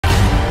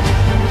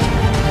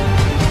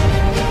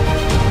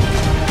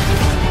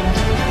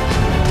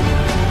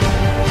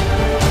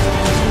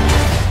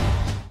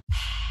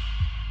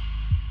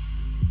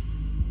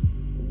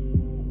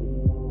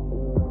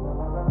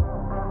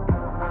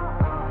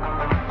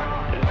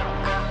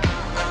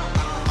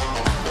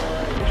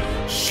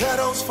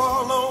Shadows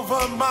fall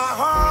over my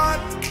heart.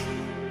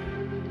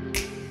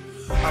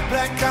 I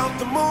black out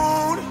the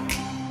moon.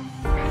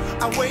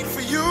 I wait for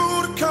you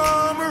to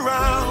come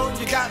around.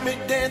 You got me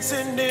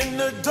dancing in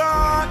the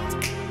dark.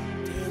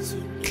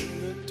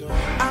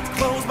 I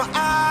close my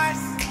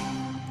eyes,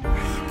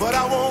 but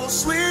I won't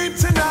sleep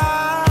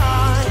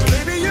tonight.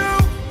 Baby, you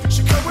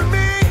should come with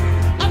me.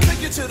 I'll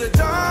take you to the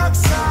dark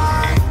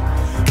side.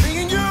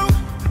 Me and you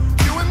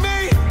and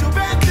me, do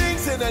bad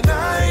things in the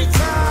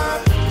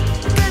nighttime.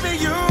 Baby,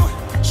 you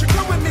should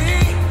come with me,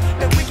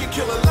 and we can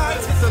kill the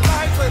lights, hit the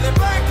lights, let it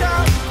black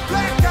out,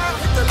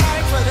 hit the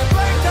lights, let it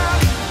black out.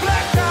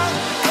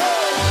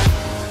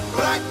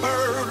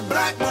 Blackbird,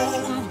 black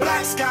moon,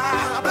 black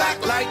sky,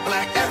 black light,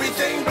 black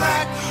everything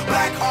black.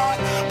 Black heart,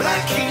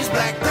 black keys,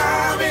 black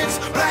diamonds,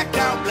 black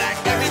out, black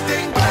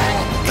everything black.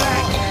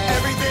 Black,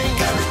 everything,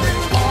 everything,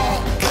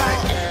 all black.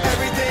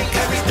 Everything,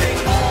 everything,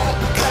 all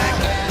black.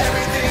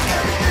 Everything,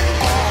 everything,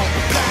 all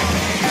black.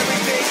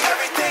 Everything,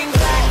 everything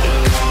black.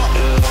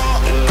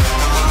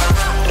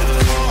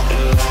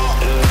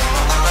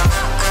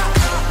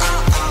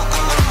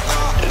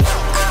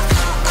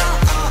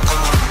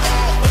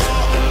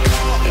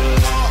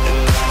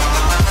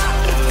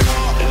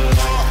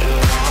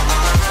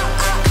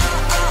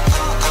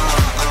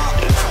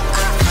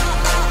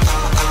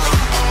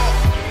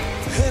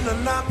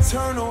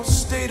 Nocturnal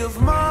state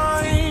of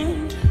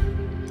mind,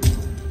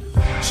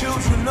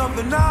 children of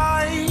the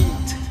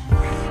night,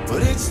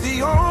 but it's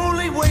the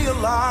only way of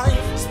life.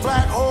 It's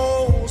black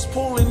holes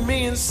pulling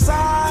me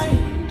inside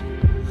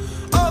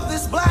of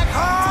this black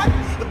heart,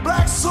 the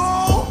black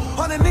soul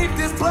underneath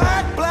this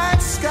black,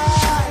 black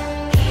sky.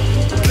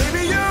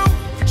 Baby, you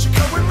should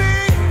come with me.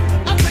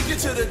 I'll take you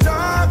to the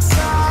dark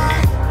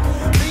side.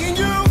 Me and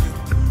you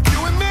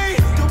and me,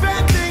 do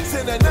bad things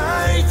in the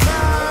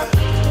nighttime.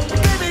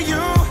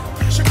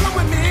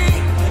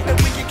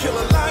 Kill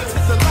the lights,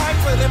 hit the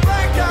lights, let it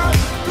black out,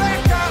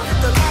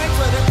 hit the lights,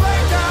 let it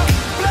black out.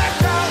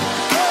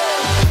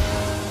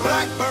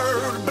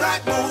 Blackbird,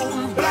 black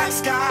moon, black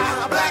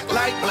sky, black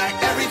light,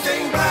 black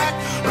everything black.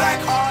 Black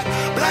heart,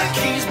 black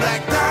keys,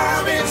 black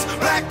diamonds,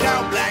 black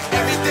out, black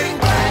everything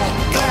black.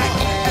 Black,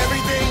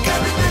 everything,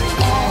 everything,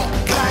 all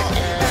black.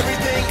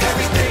 Everything,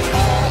 everything,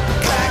 all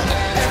black.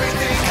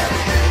 Everything,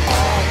 everything,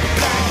 all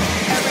black.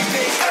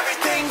 Everything,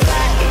 everything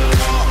black.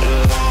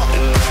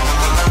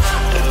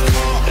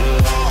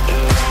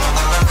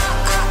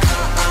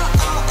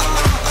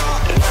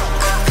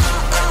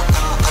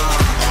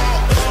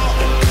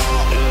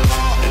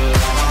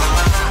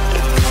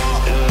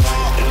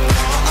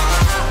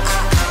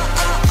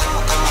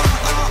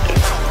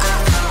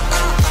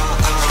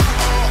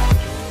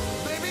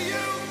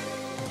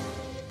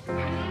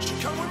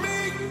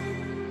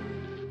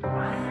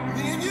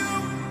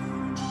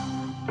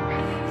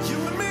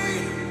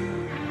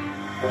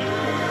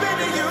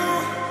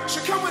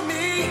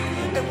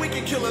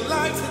 Kill the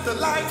lights, hit the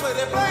lights, let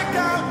it black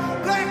out,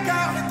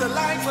 hit the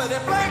lights, let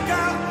it black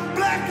out.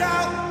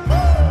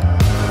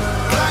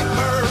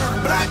 Blackbird,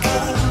 black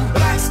moon,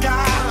 black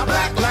sky,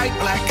 black light,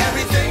 black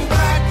everything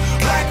black.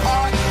 Black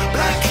heart,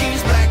 black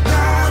keys, black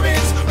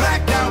diamonds,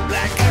 black out,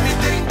 black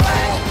everything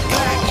black.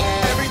 Black,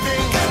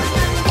 everything,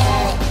 everything,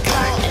 all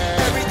black.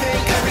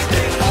 Everything,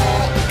 everything,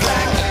 all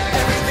black.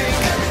 Everything,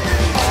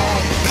 everything, all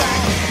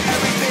black.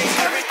 Everything,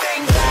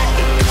 everything black.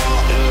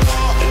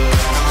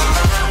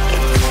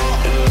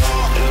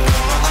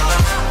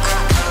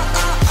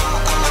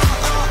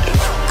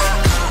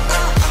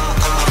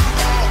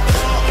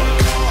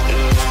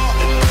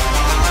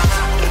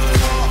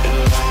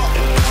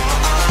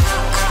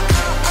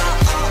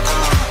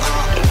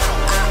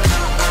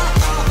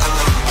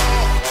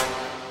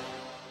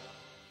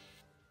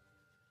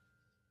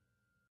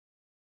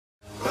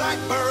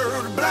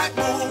 Blackbird, black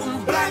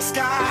moon, black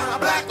sky,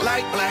 black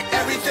light, black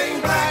everything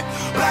black.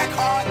 Black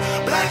heart,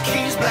 black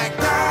keys, black